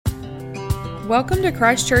Welcome to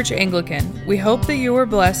Christ Church Anglican. We hope that you were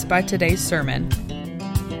blessed by today's sermon.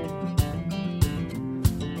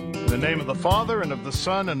 In the name of the Father, and of the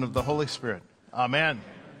Son, and of the Holy Spirit. Amen.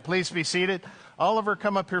 Please be seated. Oliver,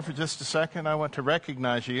 come up here for just a second. I want to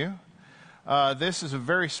recognize you. This is a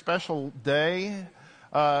very special day.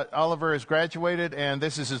 Oliver has graduated, and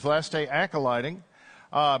this is his last day acolyting.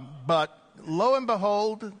 But lo and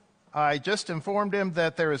behold, I just informed him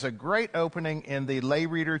that there is a great opening in the lay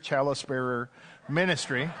reader chalice bearer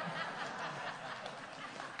ministry.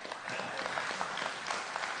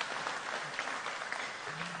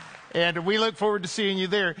 And we look forward to seeing you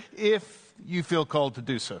there if you feel called to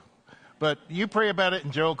do so. But you pray about it,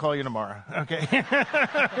 and Joe will call you tomorrow. Okay?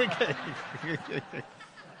 Okay.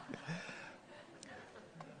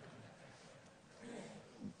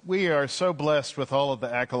 We are so blessed with all of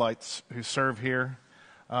the acolytes who serve here.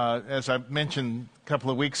 As I mentioned a couple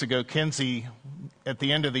of weeks ago, Kinsey, at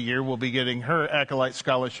the end of the year, will be getting her acolyte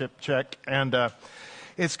scholarship check, and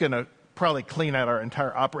it's going to probably clean out our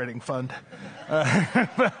entire operating fund.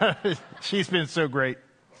 She's been so great.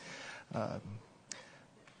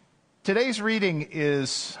 Today's reading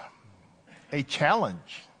is a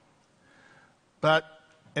challenge, but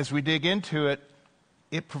as we dig into it,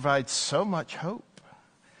 it provides so much hope.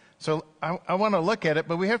 So I want to look at it,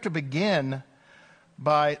 but we have to begin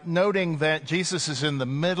by noting that Jesus is in the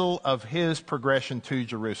middle of his progression to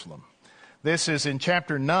Jerusalem. This is in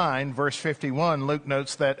chapter 9, verse 51. Luke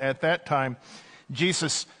notes that at that time,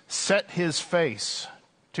 Jesus set his face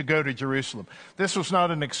to go to Jerusalem. This was not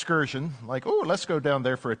an excursion, like, oh, let's go down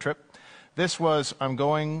there for a trip. This was, I'm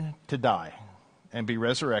going to die and be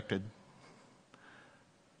resurrected,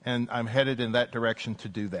 and I'm headed in that direction to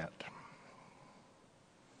do that.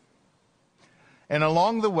 And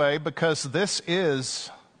along the way, because this is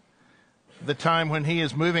the time when he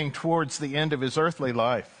is moving towards the end of his earthly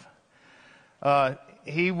life,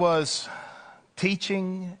 he was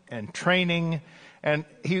teaching and training, and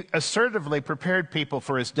he assertively prepared people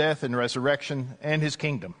for his death and resurrection and his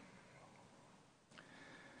kingdom.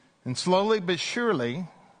 And slowly but surely,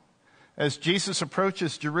 as Jesus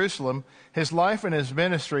approaches Jerusalem, his life and his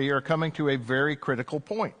ministry are coming to a very critical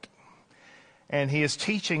point. And he is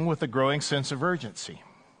teaching with a growing sense of urgency.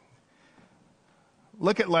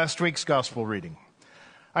 Look at last week's gospel reading.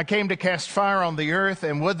 I came to cast fire on the earth,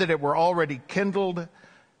 and would that it were already kindled.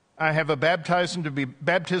 I have a baptism to be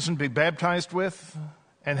baptized with,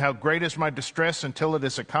 and how great is my distress until it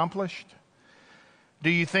is accomplished. Do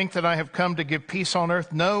you think that I have come to give peace on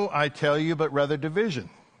earth? No, I tell you, but rather division.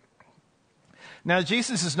 Now,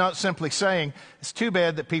 Jesus is not simply saying, it's too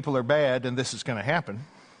bad that people are bad and this is going to happen.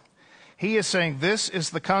 He is saying this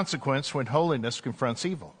is the consequence when holiness confronts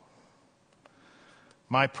evil.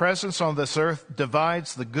 My presence on this earth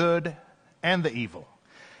divides the good and the evil.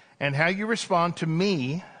 And how you respond to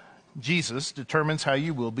me, Jesus, determines how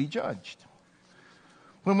you will be judged.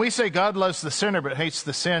 When we say God loves the sinner but hates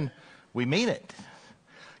the sin, we mean it.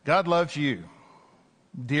 God loves you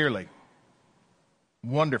dearly,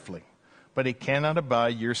 wonderfully, but he cannot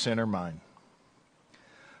abide your sin or mine.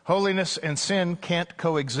 Holiness and sin can't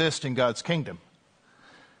coexist in God's kingdom.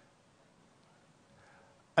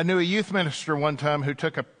 I knew a youth minister one time who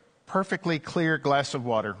took a perfectly clear glass of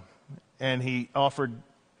water and he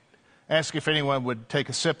asked if anyone would take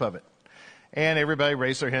a sip of it. And everybody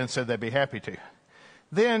raised their hand and said they'd be happy to.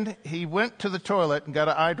 Then he went to the toilet and got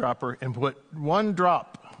an eyedropper and put one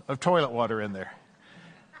drop of toilet water in there.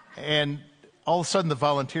 And all of a sudden the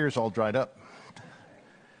volunteers all dried up.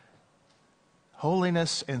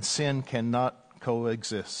 Holiness and sin cannot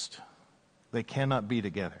coexist. They cannot be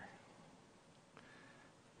together.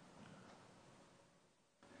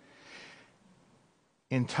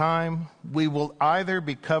 In time, we will either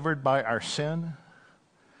be covered by our sin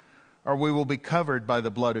or we will be covered by the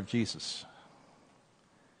blood of Jesus.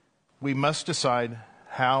 We must decide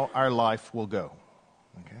how our life will go.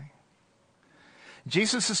 Okay?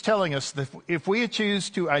 Jesus is telling us that if we choose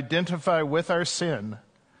to identify with our sin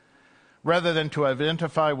rather than to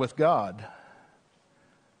identify with God,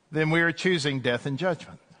 then we are choosing death and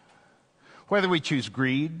judgment. Whether we choose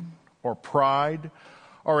greed or pride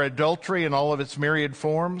or adultery in all of its myriad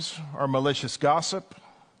forms or malicious gossip,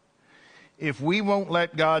 if we won't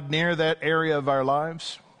let God near that area of our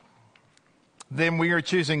lives, then we are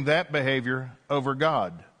choosing that behavior over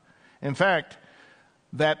God. In fact,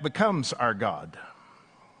 that becomes our God.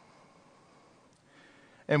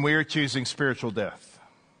 And we are choosing spiritual death.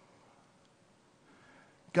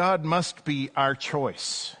 God must be our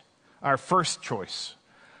choice, our first choice,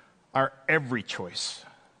 our every choice.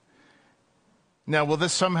 Now, will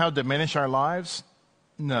this somehow diminish our lives?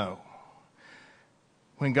 No.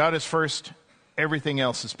 When God is first, everything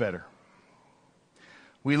else is better.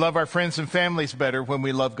 We love our friends and families better when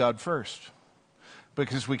we love God first,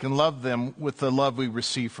 because we can love them with the love we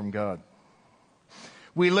receive from God.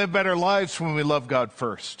 We live better lives when we love God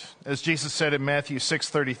first. As Jesus said in Matthew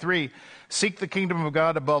 6:33, seek the kingdom of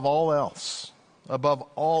God above all else,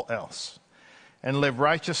 and live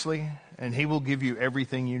righteously, and he will give you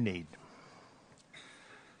everything you need.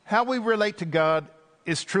 How we relate to God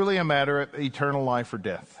is truly a matter of eternal life or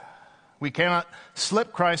death. We cannot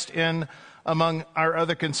slip Christ in among our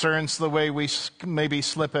other concerns the way we maybe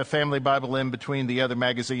slip a family Bible in between the other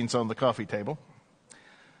magazines on the coffee table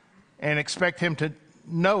and expect him to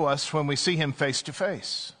know us when we see him face to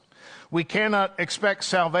face. We cannot expect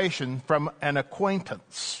salvation from an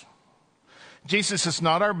acquaintance. Jesus is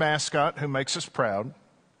not our mascot who makes us proud,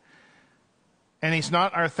 and he's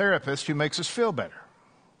not our therapist who makes us feel better.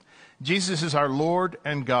 Jesus is our Lord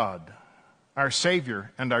and God, our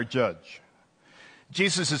Savior and our Judge.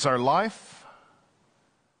 Jesus is our life,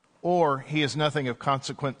 or he is nothing of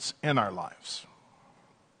consequence in our lives.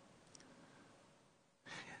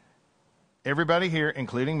 Everybody here,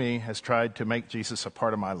 including me, has tried to make Jesus a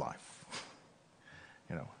part of my life.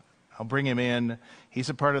 I'll bring him in. He's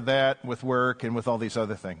a part of that with work and with all these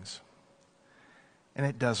other things. And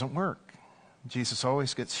it doesn't work. Jesus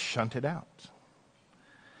always gets shunted out.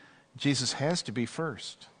 Jesus has to be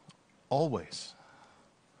first, always.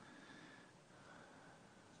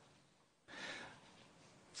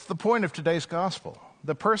 It's the point of today's gospel.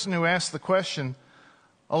 The person who asked the question,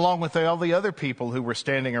 along with all the other people who were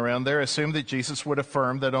standing around there, assumed that Jesus would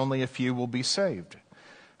affirm that only a few will be saved.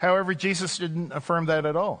 However, Jesus didn't affirm that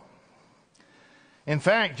at all. In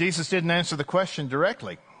fact, Jesus didn't answer the question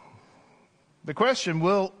directly. The question,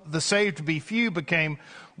 will the saved be few, became,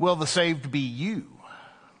 will the saved be you?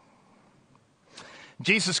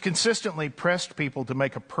 Jesus consistently pressed people to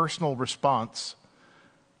make a personal response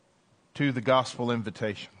to the gospel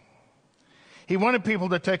invitation. He wanted people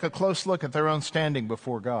to take a close look at their own standing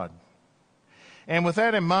before God. And with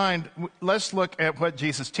that in mind, let's look at what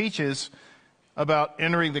Jesus teaches about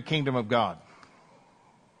entering the kingdom of God.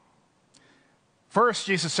 First,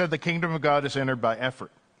 Jesus said the kingdom of God is entered by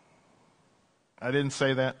effort. I didn't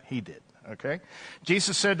say that. He did. Okay?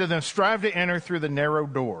 Jesus said to them, strive to enter through the narrow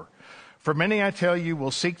door. For many, I tell you,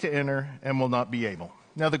 will seek to enter and will not be able.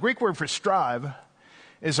 Now, the Greek word for strive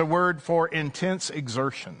is a word for intense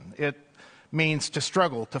exertion. It means to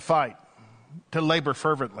struggle, to fight, to labor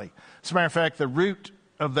fervently. As a matter of fact, the root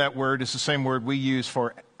of that word is the same word we use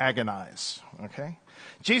for agonize. Okay?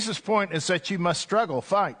 Jesus' point is that you must struggle,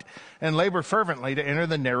 fight, and labor fervently to enter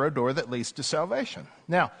the narrow door that leads to salvation.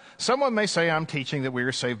 Now, someone may say I'm teaching that we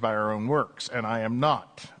are saved by our own works, and I am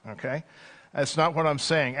not. Okay? That's not what I'm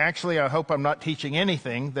saying. Actually, I hope I'm not teaching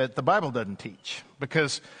anything that the Bible doesn't teach.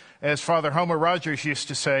 Because, as Father Homer Rogers used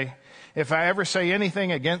to say, if I ever say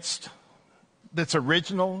anything against that's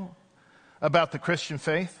original about the Christian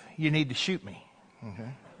faith, you need to shoot me. Okay?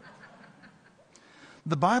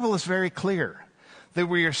 The Bible is very clear that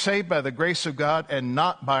we are saved by the grace of God and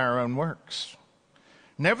not by our own works.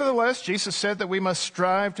 Nevertheless, Jesus said that we must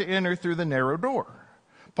strive to enter through the narrow door.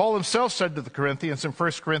 Paul himself said to the Corinthians in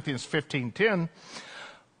 1 Corinthians 15:10,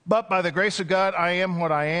 but by the grace of God I am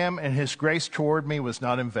what I am, and his grace toward me was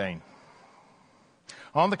not in vain.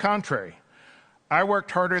 On the contrary, I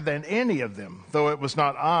worked harder than any of them, though it was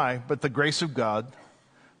not I, but the grace of God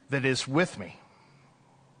that is with me.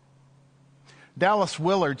 Dallas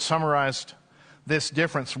Willard summarized this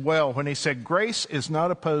difference well when he said, grace is not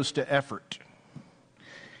opposed to effort.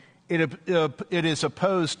 It is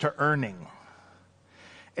opposed to earning.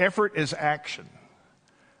 Effort is action.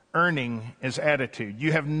 Earning is attitude.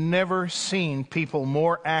 You have never seen people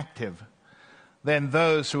more active than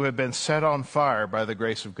those who have been set on fire by the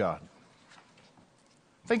grace of God.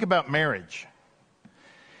 Think about marriage.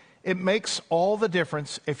 It makes all the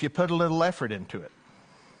difference if you put a little effort into it.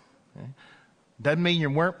 Okay? Doesn't mean you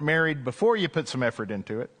weren't married before you put some effort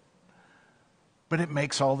into it, but it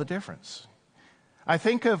makes all the difference. I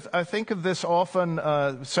think of this often,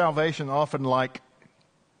 salvation often like,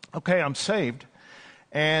 okay, I'm saved,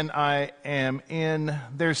 and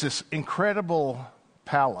there's this incredible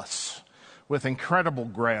palace with incredible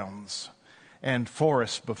grounds and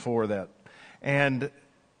forests before that. And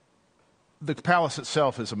the palace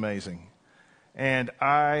itself is amazing. And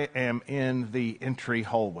I am in the entry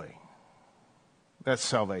hallway. That's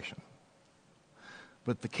salvation.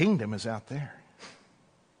 But the kingdom is out there.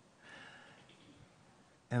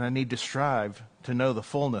 And I need to strive to know the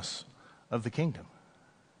fullness of the kingdom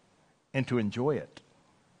and to enjoy it.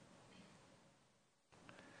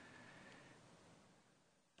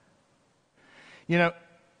 You know,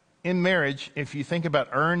 in marriage, if you think about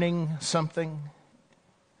earning something,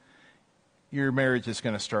 your marriage is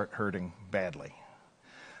going to start hurting badly.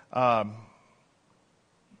 I've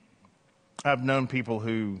known people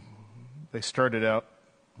who, they started out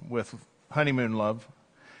with honeymoon love,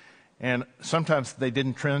 and sometimes they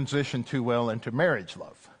didn't transition too well into marriage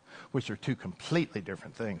love, which are two completely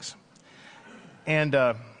different things. And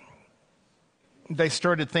they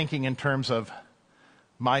started thinking in terms of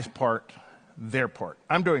my part, their part.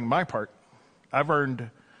 I'm doing my part. I've earned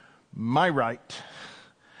my right,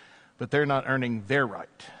 but they're not earning their right.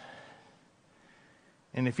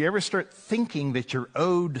 And if you ever start thinking that you're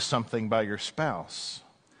owed something by your spouse,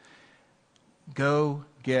 go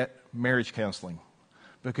get marriage counseling,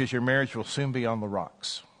 because your marriage will soon be on the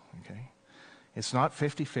rocks, okay? It's not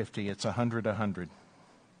 50-50, it's 100-100,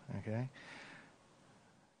 okay?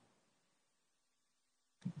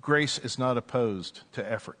 Grace is not opposed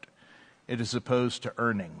to effort. It is opposed to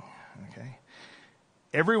earning, okay?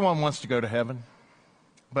 Everyone wants to go to heaven,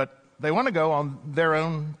 but they want to go on their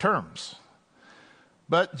own terms.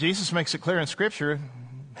 But Jesus makes it clear in Scripture,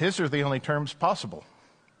 his are the only terms possible.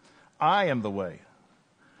 I am the way.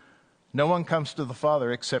 No one comes to the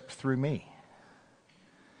Father except through me.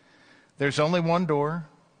 There's only one door.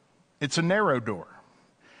 It's a narrow door.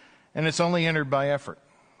 And it's only entered by effort.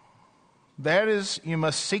 That is, you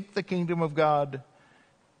must seek the kingdom of God.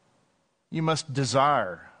 You must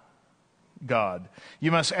desire God.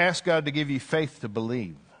 You must ask God to give you faith to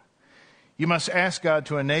believe. You must ask God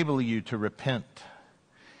to enable you to repent.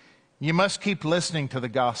 You must keep listening to the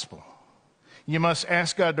gospel. You must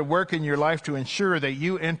ask God to work in your life to ensure that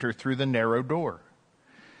you enter through the narrow door.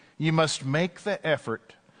 You must make the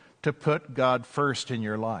effort to put God first in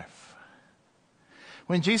your life.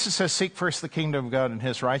 When Jesus says, seek first the kingdom of God and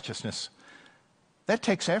his righteousness, that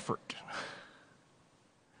takes effort.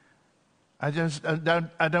 I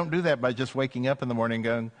don't do that by just waking up in the morning and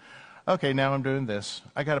going, okay, now I'm doing this.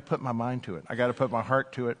 I got to put my mind to it. I got to put my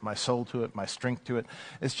heart to it, my soul to it, my strength to it.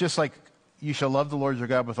 It's just like you shall love the Lord your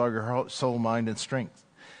God with all your heart, soul, mind, and strength.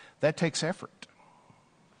 That takes effort.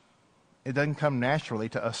 It doesn't come naturally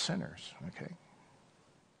to us sinners, okay?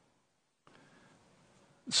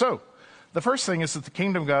 So, the first thing is that the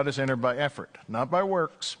kingdom of God is entered by effort, not by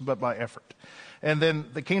works, but by effort. And then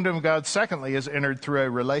the kingdom of God, secondly, is entered through a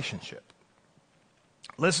relationship.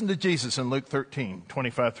 Listen to Jesus in Luke 13,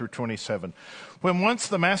 25 through 27. When once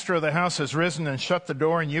the master of the house has risen and shut the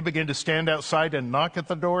door, and you begin to stand outside and knock at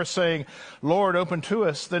the door, saying, Lord, open to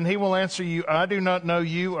us, then he will answer you, I do not know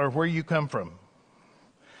you or where you come from.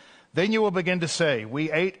 Then you will begin to say,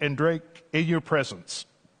 we ate and drank in your presence,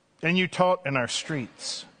 and you taught in our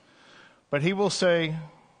streets. But he will say,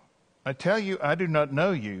 I tell you, I do not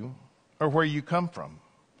know you or where you come from.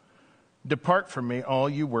 Depart from me, all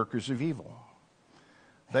you workers of evil.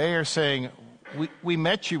 They are saying, we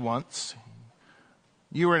met you once.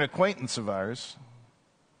 You were an acquaintance of ours.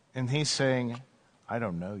 And he's saying, I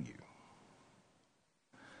don't know you.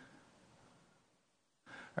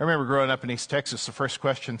 I remember growing up in East Texas, the first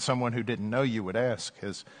question someone who didn't know you would ask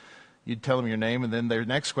is, you'd tell them your name, and then their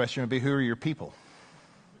next question would be, who are your people?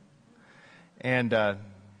 And it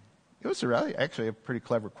was actually a pretty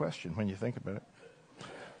clever question when you think about it.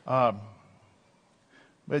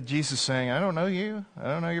 But Jesus saying, I don't know you. I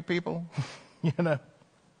don't know your people. You know.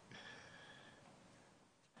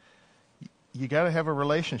 You got to have a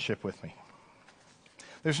relationship with me.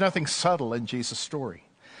 There's nothing subtle in Jesus' story.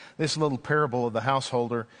 This little parable of the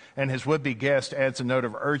householder and his would-be guest adds a note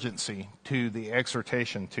of urgency to the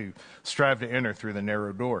exhortation to strive to enter through the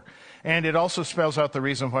narrow door. And it also spells out the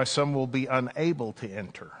reason why some will be unable to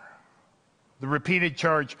enter. The repeated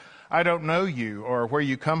charge, I don't know you or where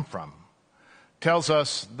you come from, tells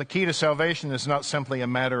us the key to salvation is not simply a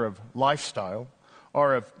matter of lifestyle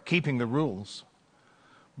or of keeping the rules,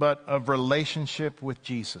 but of relationship with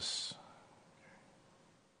Jesus.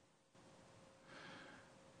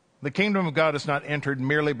 The kingdom of God is not entered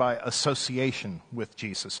merely by association with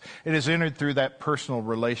Jesus. It is entered through that personal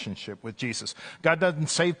relationship with Jesus. God doesn't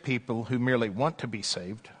save people who merely want to be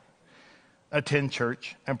saved, attend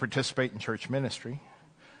church, and participate in church ministry.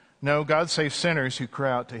 No, God saves sinners who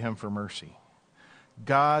cry out to him for mercy.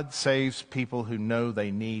 God saves people who know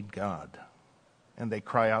they need God, and they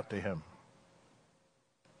cry out to him.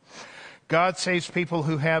 God saves people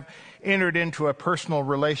who have entered into a personal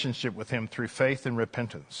relationship with him through faith and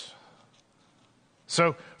repentance.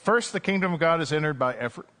 So, first, the kingdom of God is entered by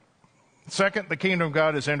effort. Second, the kingdom of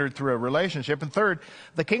God is entered through a relationship. And third,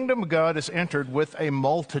 the kingdom of God is entered with a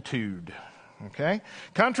multitude. Okay?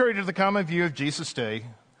 Contrary to the common view of Jesus' day,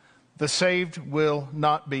 the saved will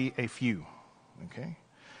not be a few. Okay?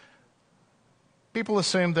 people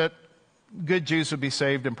assumed that good Jews would be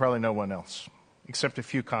saved and probably no one else, except a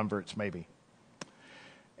few converts maybe.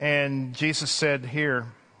 And Jesus said here,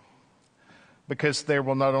 because there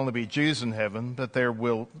will not only be Jews in heaven, but there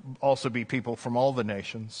will also be people from all the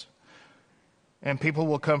nations. And people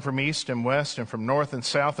will come from east and west and from north and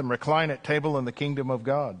south and recline at table in the kingdom of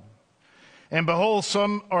God. And behold,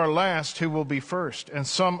 some are last who will be first, and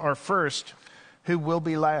some are first who will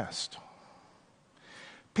be last.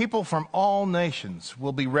 People from all nations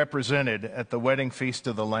will be represented at the wedding feast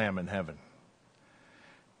of the Lamb in heaven.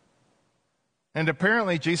 And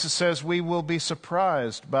apparently, Jesus says we will be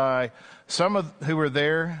surprised by some who are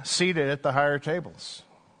there seated at the higher tables.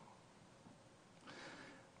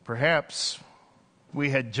 Perhaps we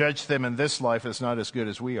had judged them in this life as not as good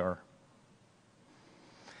as we are.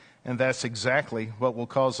 And that's exactly what will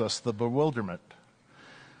cause us the bewilderment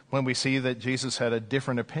when we see that Jesus had a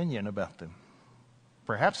different opinion about them.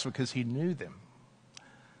 Perhaps because he knew them.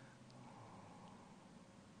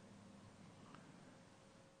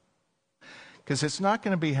 Because it's not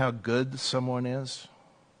going to be how good someone is,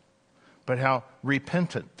 but how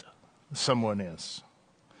repentant someone is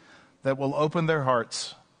that will open their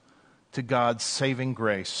hearts to God's saving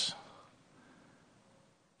grace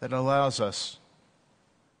that allows us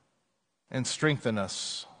and strengthen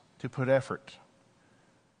us to put effort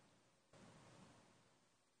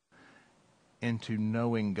into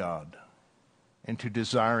knowing God, into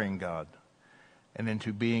desiring God, and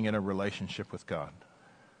into being in a relationship with God.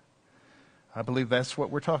 I believe that's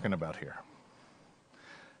what we're talking about here.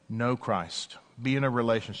 Know Christ. Be in a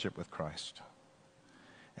relationship with Christ.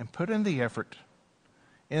 And put in the effort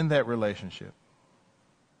in that relationship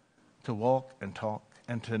to walk and talk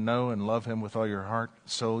and to know and love him with all your heart,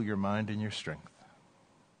 soul, your mind, and your strength.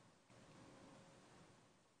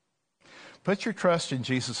 Put your trust in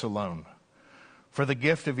Jesus alone for the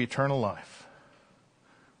gift of eternal life.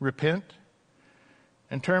 Repent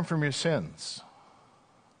and turn from your sins.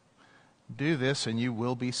 Do this and you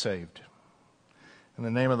will be saved. In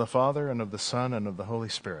the name of the Father, and of the Son, and of the Holy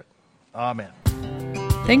Spirit. Amen.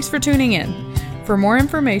 Thanks for tuning in. For more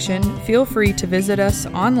information, feel free to visit us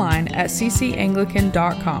online at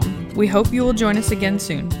ccanglican.com. We hope you will join us again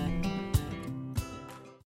soon.